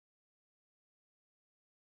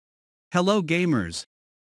Hello gamers!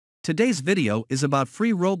 Today's video is about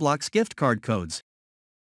free Roblox gift card codes.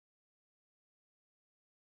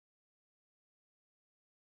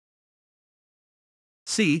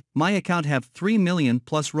 See, my account have 3 million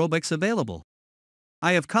plus Robux available.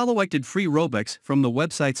 I have collected free Robux from the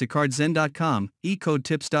websites ecardzen.com,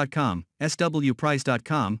 ecodetips.com,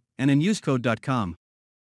 swprice.com, and usedcode.com.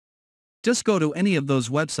 Just go to any of those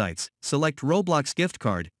websites, select Roblox gift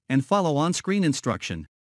card, and follow on-screen instruction.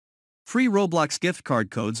 Free Roblox gift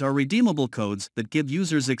card codes are redeemable codes that give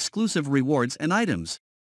users exclusive rewards and items.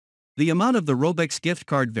 The amount of the Robux gift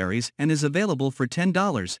card varies and is available for $10,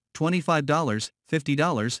 $25,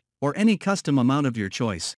 $50, or any custom amount of your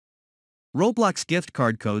choice. Roblox gift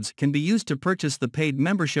card codes can be used to purchase the paid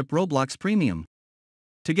membership Roblox Premium.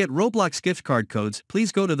 To get Roblox gift card codes,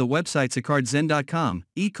 please go to the websites ecardzen.com,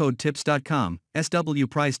 ecodetips.com,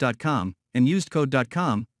 swprice.com, and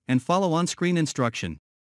usedcode.com, and follow on-screen instruction.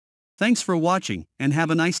 Thanks for watching, and have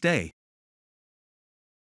a nice day.